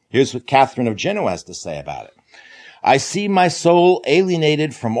 Here's what Catherine of Genoa has to say about it. "I see my soul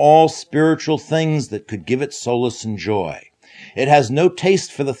alienated from all spiritual things that could give it solace and joy. It has no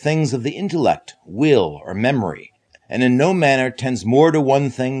taste for the things of the intellect, will, or memory, and in no manner tends more to one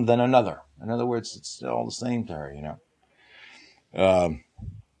thing than another." In other words, it's all the same to her,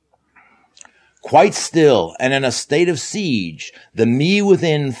 "Quite still and in a state of siege, the me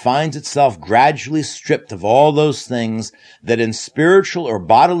within finds itself gradually stripped of all those things that in spiritual or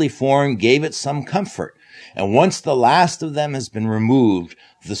bodily form gave it some comfort. And once the last of them has been removed,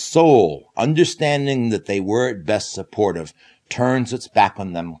 the soul, understanding that they were at best supportive, turns its back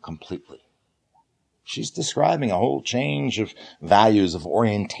on them completely." She's describing a whole change of values, of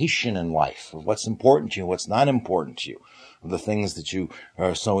orientation in life, of what's important to you, what's not important to you, of the things that you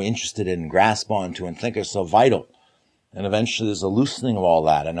are so interested in, grasp onto, and think are so vital. And eventually there's a loosening of all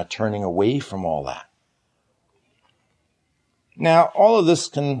that and a turning away from all that. Now, all of this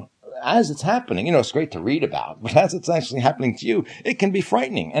can, as it's happening, it's great to read about, but as it's actually happening to you, it can be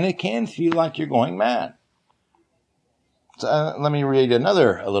frightening, and it can feel like you're going mad. So, let me read a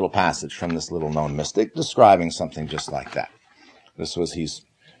little passage from this little-known mystic describing something just like that. He's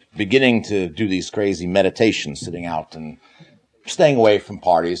beginning to do these crazy meditations, sitting out and staying away from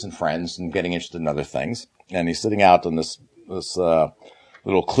parties and friends and getting interested in other things. And he's sitting out in this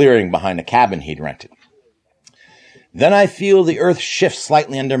little clearing behind a cabin he'd rented. "Then I feel the earth shift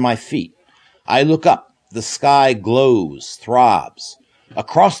slightly under my feet. I look up. The sky glows, throbs.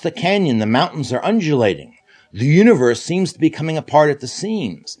 Across the canyon, the mountains are undulating. The universe seems to be coming apart at the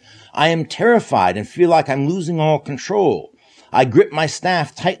seams. I am terrified and feel like I'm losing all control. I grip my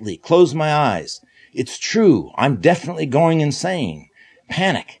staff tightly, close my eyes. It's true, I'm definitely going insane.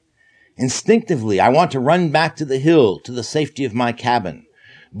 Panic. Instinctively, I want to run back to the hill, to the safety of my cabin.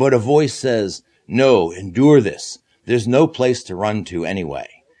 But a voice says, 'No, endure this. There's no place to run to anyway.'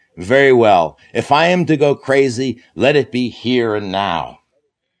 Very well. If I am to go crazy, let it be here and now."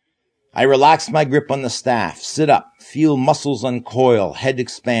 I relax my grip on the staff, sit up, feel muscles uncoil, head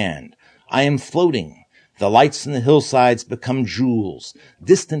expand. I am floating. The lights in the hillsides become jewels.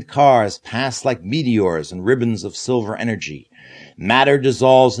 Distant cars pass like meteors and ribbons of silver energy. Matter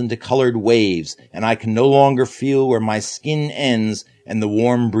dissolves into colored waves, and I can no longer feel where my skin ends and the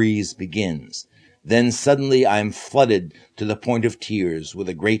warm breeze begins. Then suddenly I am flooded to the point of tears with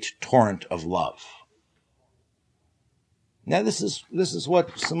a great torrent of love. Now this is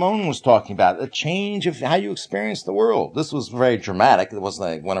what Simone was talking about, a change of how you experience the world. This was very dramatic. It wasn't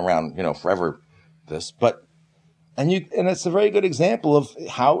like it went around, forever this, and it's a very good example of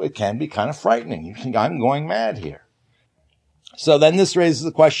how it can be kind of frightening. You think, I'm going mad here. So then this raises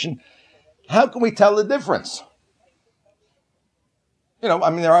the question, how can we tell the difference?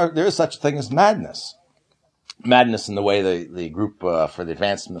 There is such a thing as madness. Madness in the way the group for the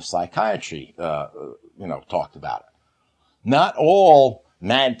advancement of psychiatry, talked about it. Not all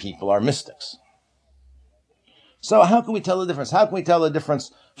mad people are mystics. So how can we tell the difference? How can we tell the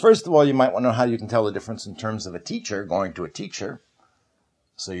difference? First of all, you might want to know how you can tell the difference in terms of a teacher, going to a teacher,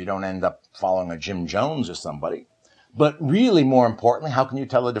 so you don't end up following a Jim Jones or somebody. But really, more importantly, how can you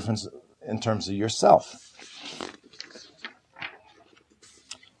tell the difference in terms of yourself?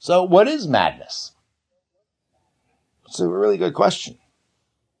 So what is madness? It's a really good question.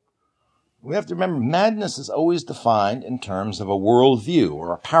 We have to remember madness is always defined in terms of a worldview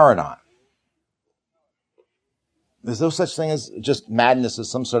or a paradigm. There's no such thing as just madness as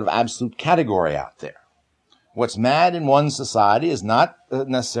some sort of absolute category out there. What's mad in one society is not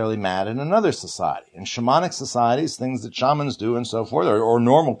necessarily mad in another society. In shamanic societies, things that shamans do and so forth, or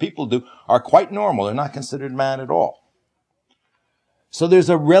normal people do, are quite normal. They're not considered mad at all. So there's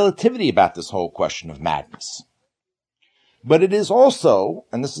a relativity about this whole question of madness. But it is also,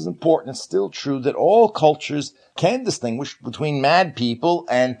 and this is important, it's still true, that all cultures can distinguish between mad people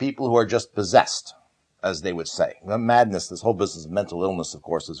and people who are just possessed, as they would say. Madness, this whole business of mental illness, of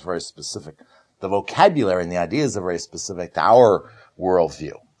course, is very specific The vocabulary and the ideas are very specific to our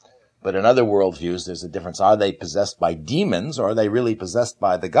worldview. But in other worldviews, there's a difference. Are they possessed by demons, or are they really possessed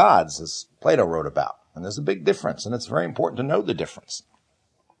by the gods, as Plato wrote about? And there's a big difference, and it's very important to know the difference.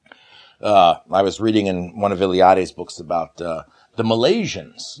 I was reading in one of Eliade's books about the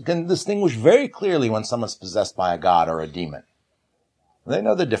Malaysians. You can distinguish very clearly when someone's possessed by a god or a demon. They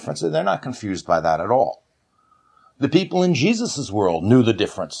know the difference, and they're not confused by that at all. The people in Jesus' world knew the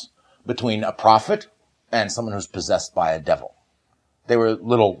difference between a prophet and someone who's possessed by a devil. They were a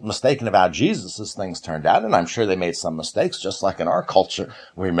little mistaken about Jesus as things turned out, and I'm sure they made some mistakes, just like in our culture,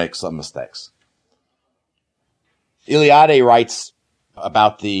 we make some mistakes. Eliade writes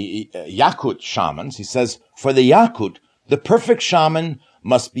about the Yakut shamans. He says, for the Yakut, the perfect shaman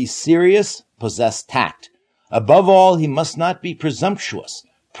must be serious, possess tact. Above all, he must not be presumptuous,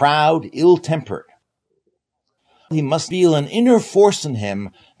 proud, ill-tempered. He must feel an inner force in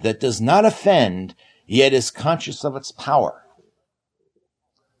him that does not offend, yet is conscious of its power.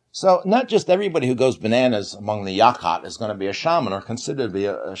 So not just everybody who goes bananas among the Yakat is going to be a shaman or considered to be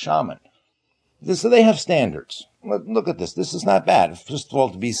a shaman. So they have standards. Look at this. This is not bad. First of all,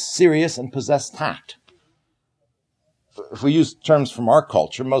 to be serious and possess tact. If we use terms from our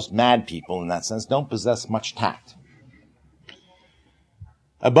culture, most mad people in that sense don't possess much tact.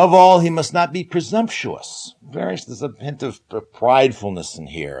 Above all, he must not be presumptuous. There's a hint of pridefulness in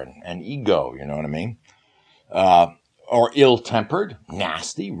here and ego, you know what I mean? Or ill-tempered,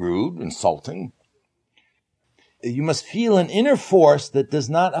 nasty, rude, insulting. You must feel an inner force that does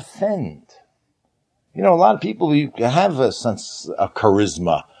not offend. You know, a lot of people have a sense of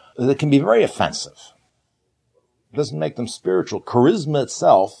charisma that can be very offensive. It doesn't make them spiritual. Charisma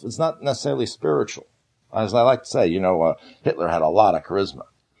itself is not necessarily spiritual. As I like to say, Hitler had a lot of charisma.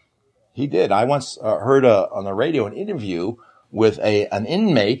 He did. I once heard on the radio an interview with an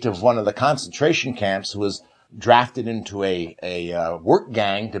inmate of one of the concentration camps who was drafted into a work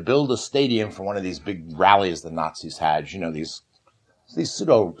gang to build a stadium for one of these big rallies the Nazis had. These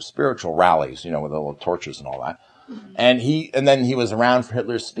pseudo-spiritual rallies, with the little torches and all that. And then he was around for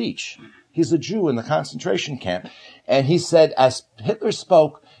Hitler's speech. He's a Jew in the concentration camp. And he said, as Hitler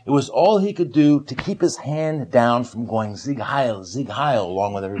spoke, it was all he could do to keep his hand down from going Sieg Heil,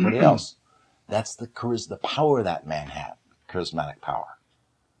 along with everybody else. That's the power that man had, charismatic power.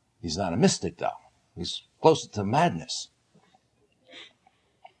 He's not a mystic, though. He's closer to madness.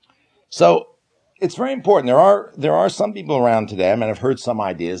 So it's very important. There are some people around today, I've heard some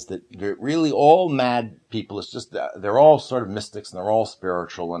ideas that really all mad people, it's just, they're all sort of mystics and they're all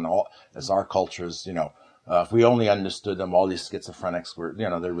spiritual and all, as our cultures, if we only understood them, all these schizophrenics were,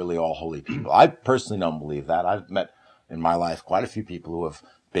 they're really all holy people. I personally don't believe that. I've met in my life quite a few people who have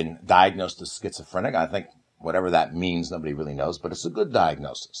been diagnosed as schizophrenic. I think whatever that means, nobody really knows, but it's a good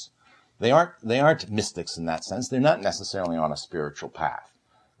diagnosis. They aren't mystics in that sense. They're not necessarily on a spiritual path.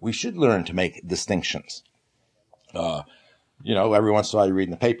 We should learn to make distinctions. Every once in a while you read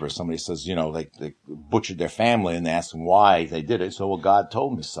in the paper, somebody says, they butchered their family and they ask them why they did it. So, well, God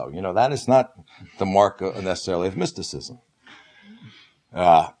told me so. That is not the mark necessarily of mysticism.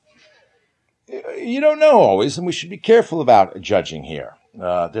 You don't know always, and we should be careful about judging here.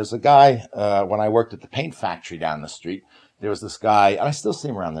 There's a guy, when I worked at the paint factory down the street, there was this guy, and I still see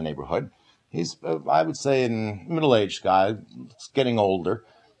him around the neighborhood. He's, I would say, a middle-aged guy, getting older.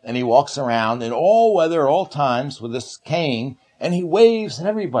 And he walks around in all weather, all times, with this cane, and he waves at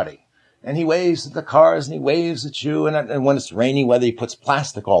everybody. And he waves at the cars, and he waves at you, and when it's rainy weather, he puts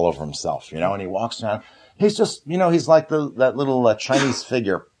plastic all over himself, and he walks around. He's just, he's like that little Chinese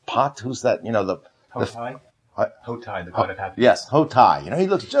figure, Pot, who's that, Hotai? Hotai, the god of happiness. Yes, Hotai. He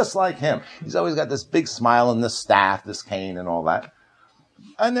looks just like him. He's always got this big smile and this staff, this cane and all that.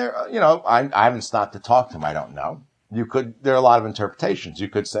 And there, I haven't stopped to talk to him, I don't know. There are a lot of interpretations. You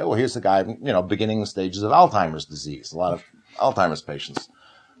could say, well, here's a guy, beginning the stages of Alzheimer's disease. A lot of Alzheimer's patients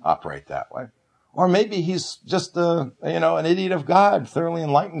operate that way. Or maybe he's just, an idiot of God, thoroughly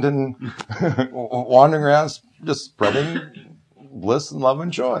enlightened and wandering around just spreading bliss and love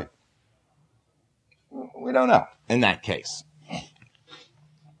and joy. We don't know in that case.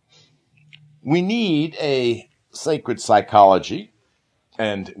 We need a sacred psychology.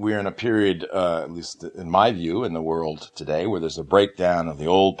 And we're in a period, at least in my view, in the world today, where there's a breakdown of the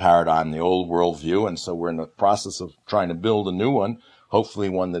old paradigm, the old worldview, and so we're in the process of trying to build a new one, hopefully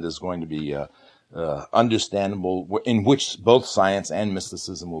one that is going to be understandable, in which both science and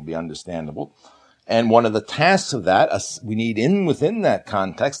mysticism will be understandable. And one of the tasks of that, we need within that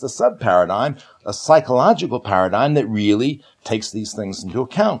context, a sub-paradigm, a psychological paradigm that really takes these things into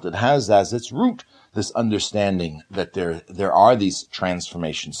account. It has as its root this understanding that there are these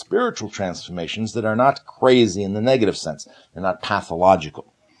transformations, spiritual transformations that are not crazy in the negative sense. They're not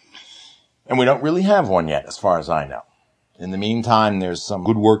pathological. And we don't really have one yet, as far as I know. In the meantime, there's some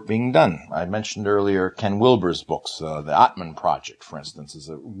good work being done. I mentioned earlier Ken Wilber's books. The Atman Project, for instance, is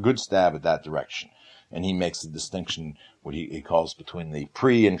a good stab at that direction. And he makes a distinction, what he calls between the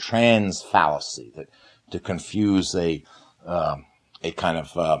pre and trans fallacy, that to confuse a kind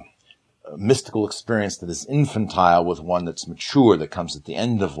of mystical experience that is infantile with one that's mature, that comes at the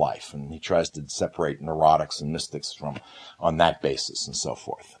end of life. And he tries to separate neurotics and mystics on that basis and so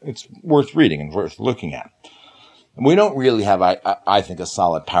forth. It's worth reading and worth looking at. And we don't really have, I think, a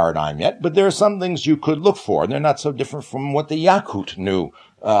solid paradigm yet, but there are some things you could look for, and they're not so different from what the Yakut knew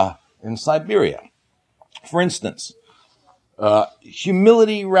in Siberia. For instance,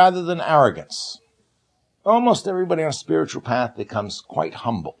 humility rather than arrogance. Almost everybody on a spiritual path becomes quite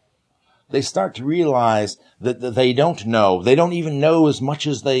humble. They start to realize that they don't know. They don't even know as much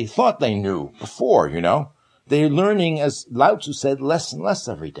as they thought they knew before, you know. They're learning, as Lao Tzu said, less and less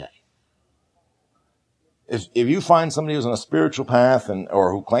every day. If you find somebody who's on a spiritual path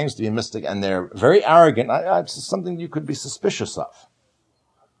or who claims to be a mystic and they're very arrogant, it's something you could be suspicious of.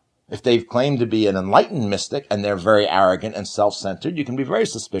 If they've claimed to be an enlightened mystic and they're very arrogant and self-centered, you can be very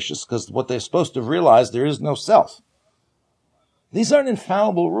suspicious because what they're supposed to have realized, there is no self. These aren't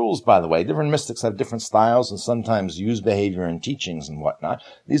infallible rules, by the way. Different mystics have different styles and sometimes use behavior and teachings and whatnot.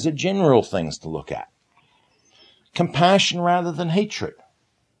 These are general things to look at. Compassion rather than hatred.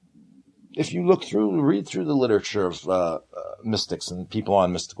 If you read through the literature of mystics and people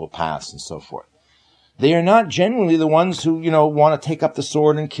on mystical paths and so forth, they are not generally the ones who, want to take up the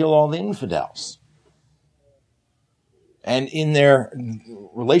sword and kill all the infidels. And in their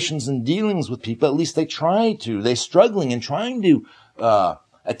relations and dealings with people, at least they're struggling and trying to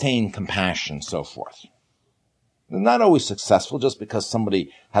attain compassion and so forth. They're not always successful. Just because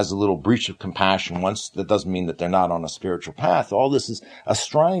somebody has a little breach of compassion once, that doesn't mean that they're not on a spiritual path. All this is a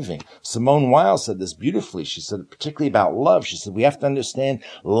striving. Simone Weil said this beautifully. She said, particularly about love, she said, we have to understand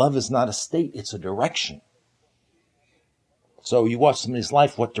love is not a state, it's a direction. So you watch somebody's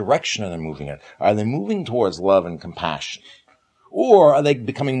life, what direction are they moving in? Are they moving towards love and compassion? Or are they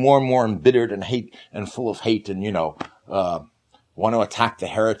becoming more and more embittered and hate and full of hate and, want to attack the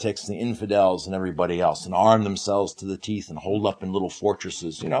heretics, the infidels, and everybody else, and arm themselves to the teeth and hold up in little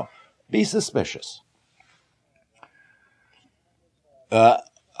fortresses, be suspicious. A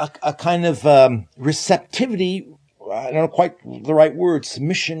kind of receptivity, I don't know quite the right word,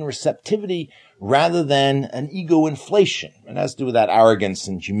 submission, receptivity, rather than an ego inflation. And it has to do with that arrogance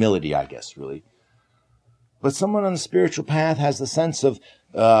and humility, I guess, really. But someone on the spiritual path has the sense of,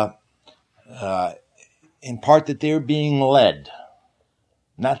 in part, that they're being led.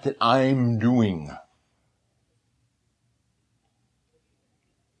 Not that I'm doing.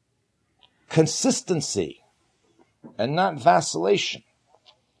 Consistency and not vacillation.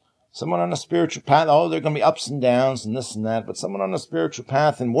 Someone on a spiritual path, there are going to be ups and downs and this and that, but someone on a spiritual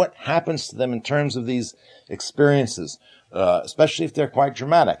path and what happens to them in terms of these experiences, especially if they're quite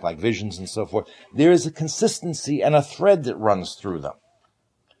dramatic, like visions and so forth, there is a consistency and a thread that runs through them.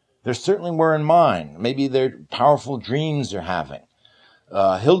 There certainly were in mine. Maybe they're powerful dreams they're having.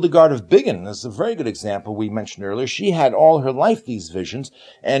 Hildegard of Bingen is a very good example we mentioned earlier. She had all her life these visions,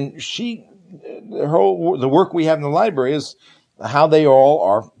 and the work we have in the library is how they all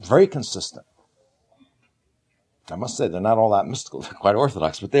are very consistent. I must say, they're not all that mystical, they're quite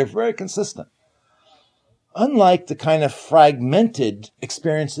orthodox, but they're very consistent. Unlike the kind of fragmented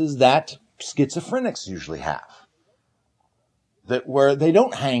experiences that schizophrenics usually have. Where they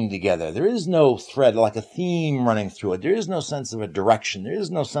don't hang together. There is no thread, like a theme running through it. There is no sense of a direction. There is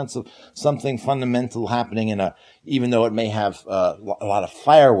no sense of something fundamental happening even though it may have a lot of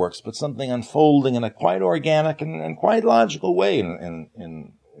fireworks, but something unfolding in a quite organic and quite logical way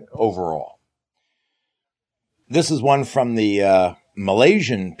in overall. This is one from the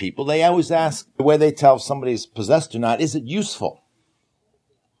Malaysian people. They always ask, the way they tell if somebody's possessed or not, is it useful?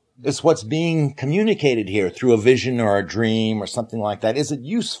 It's what's being communicated here through a vision or a dream or something like that. Is it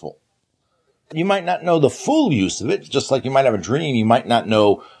useful? You might not know the full use of it, just like you might have a dream. You might not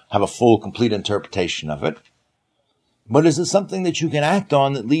have a full, complete interpretation of it. But is it something that you can act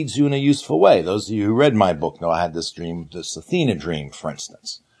on that leads you in a useful way? Those of you who read my book know I had this dream, this Athena dream, for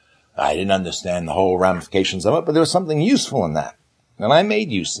instance. I didn't understand the whole ramifications of it, but there was something useful in that. And I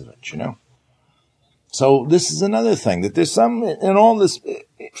made use of it, So this is another thing, that there's some, in all this,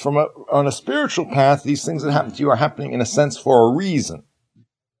 on a spiritual path, these things that happen to you are happening in a sense for a reason.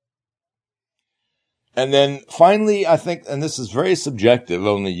 And then finally, I think, and this is very subjective,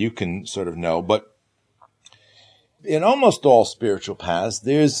 only you can sort of know, but in almost all spiritual paths,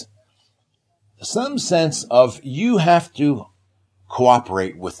 there's some sense of you have to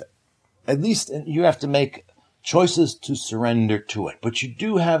cooperate with it. At least you have to make choices to surrender to it, but you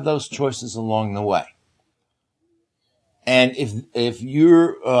do have those choices along the way. And if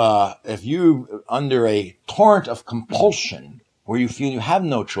you're under a torrent of compulsion where you feel you have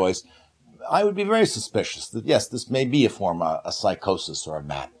no choice, I would be very suspicious that yes, this may be a form of a psychosis or a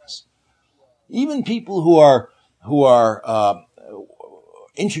madness. Even people who are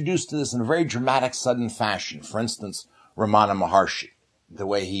introduced to this in a very dramatic, sudden fashion. For instance, Ramana Maharshi, the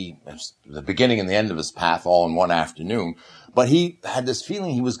way the beginning and the end of his path all in one afternoon, but he had this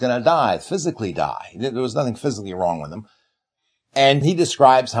feeling he was going to die, physically die. There was nothing physically wrong with him. And he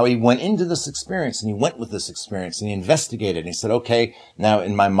describes how he went into this experience, and he went with this experience, and he investigated, and he said, okay, now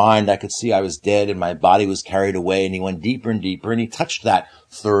in my mind I could see I was dead, and my body was carried away, and he went deeper and deeper, and he touched that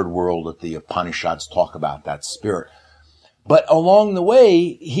third world that the Upanishads talk about, that spirit. But along the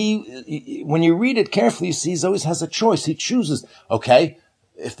way, when you read it carefully, you see he always has a choice. He chooses, okay,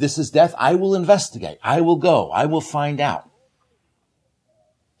 if this is death, I will investigate. I will go. I will find out.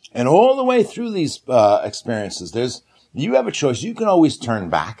 And all the way through these experiences, you have a choice. You can always turn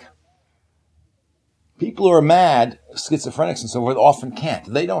back. People who are mad, schizophrenics and so forth, often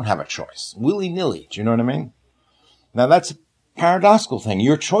can't. They don't have a choice. Willy-nilly. Do you know what I mean? Now that's a paradoxical thing.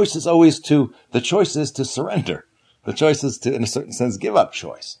 Your choice is the choice is to surrender. The choice is to, in a certain sense, give up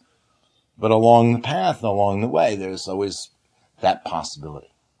choice. But along the path, along the way, there's always that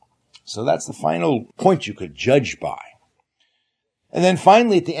possibility. So that's the final point you could judge by. And then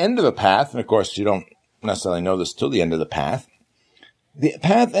finally, at the end of the path, and of course you don't necessarily know this till the end of the path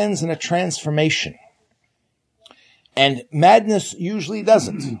ends in a transformation. And madness usually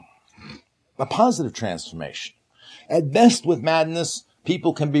doesn't. A positive transformation. At best with madness,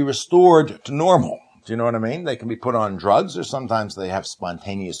 people can be restored to normal. Do you know what I mean? They can be put on drugs, or sometimes they have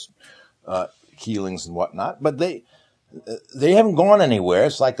spontaneous healings and whatnot, but they haven't gone anywhere.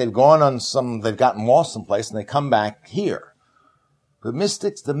 It's like they've gotten lost someplace and they come back here.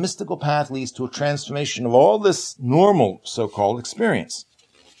 The mystical path leads to a transformation of all this normal so-called experience.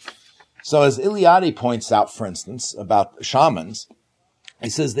 So as Eliade points out, for instance, about shamans, he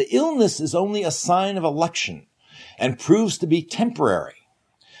says the illness is only a sign of election and proves to be temporary.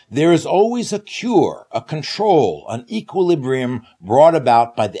 There is always a cure, a control, an equilibrium brought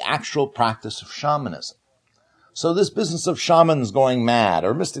about by the actual practice of shamanism. So this business of shamans going mad,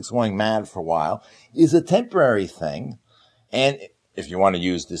 or mystics going mad for a while, is a temporary thing. And if you want to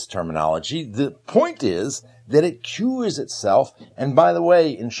use this terminology, the point is that it cures itself. And by the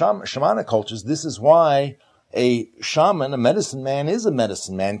way, in shamanic cultures, this is why a shaman, a medicine man, is a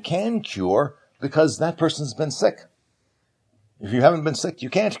medicine man, can cure, because that person's been sick. If you haven't been sick, you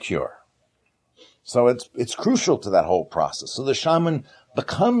can't cure. So it's crucial to that whole process. So the shaman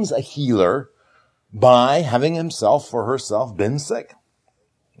becomes a healer by having himself or herself been sick.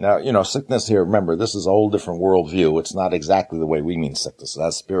 Now, sickness here, remember, this is a whole different worldview. It's not exactly the way we mean sickness. It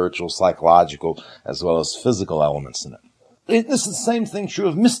has spiritual, psychological, as well as physical elements in it. This is the same thing true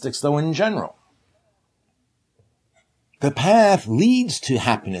of mystics, though, in general. The path leads to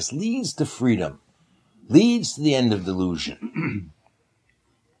happiness, leads to freedom, leads to the end of delusion.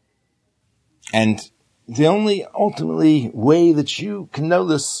 And the only ultimately way that you can know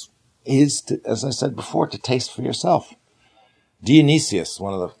this is to, as I said before, to taste for yourself. Dionysius,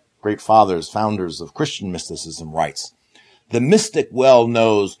 one of the great founders of Christian mysticism, writes, "The mystic well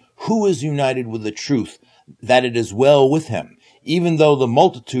knows who is united with the truth, that it is well with him, even though the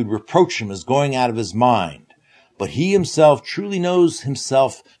multitude reproach him as going out of his mind. But he himself truly knows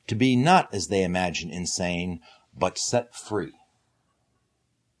himself to be not, as they imagine, insane, but set free."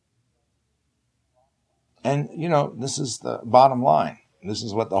 And, this is the bottom line. This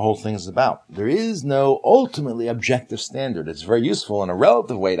is what the whole thing is about. There is no ultimately objective standard. It's very useful in a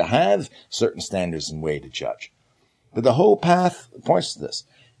relative way to have certain standards and way to judge. But the whole path points to this.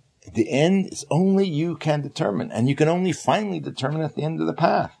 At the end is only you can determine, and you can only finally determine at the end of the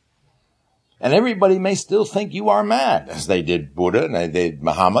path. And everybody may still think you are mad, as they did Buddha, and they did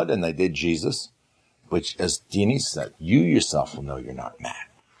Muhammad, and they did Jesus. Which, as Dionysius said, you yourself will know you're not mad.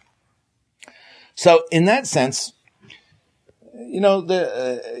 So, in that sense,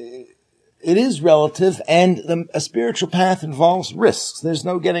 it is relative, and a spiritual path involves risks. There's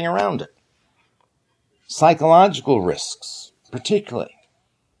no getting around it. Psychological risks, particularly.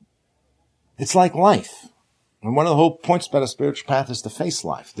 It's like life. And one of the whole points about a spiritual path is to face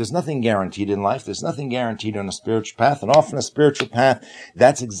life. There's nothing guaranteed in life. There's nothing guaranteed on a spiritual path. And often a spiritual path,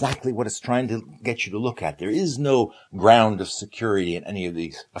 that's exactly what it's trying to get you to look at. There is no ground of security in any of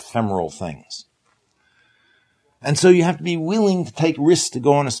these ephemeral things. And so you have to be willing to take risks to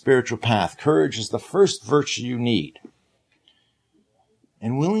go on a spiritual path. Courage is the first virtue you need.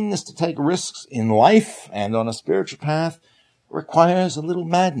 And willingness to take risks in life and on a spiritual path requires a little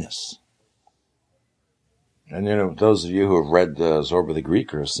madness. And, those of you who have read Zorba the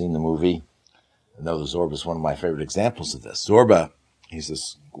Greek or have seen the movie know that Zorba is one of my favorite examples of this. Zorba, he's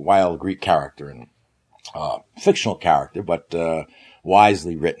this wild Greek character, and fictional character, but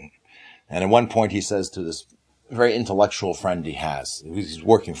wisely written. And at one point he says to this very intellectual friend he has, he's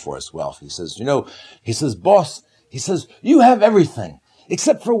working for as well, he says, boss, he says, you have everything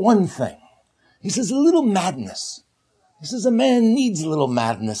except for one thing. He says, a little madness. He says, a man needs a little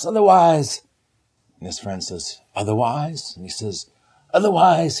madness, otherwise... And his friend says, otherwise? And he says,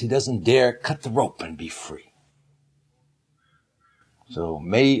 otherwise he doesn't dare cut the rope and be free. So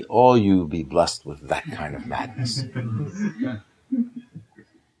may all you be blessed with that kind of madness.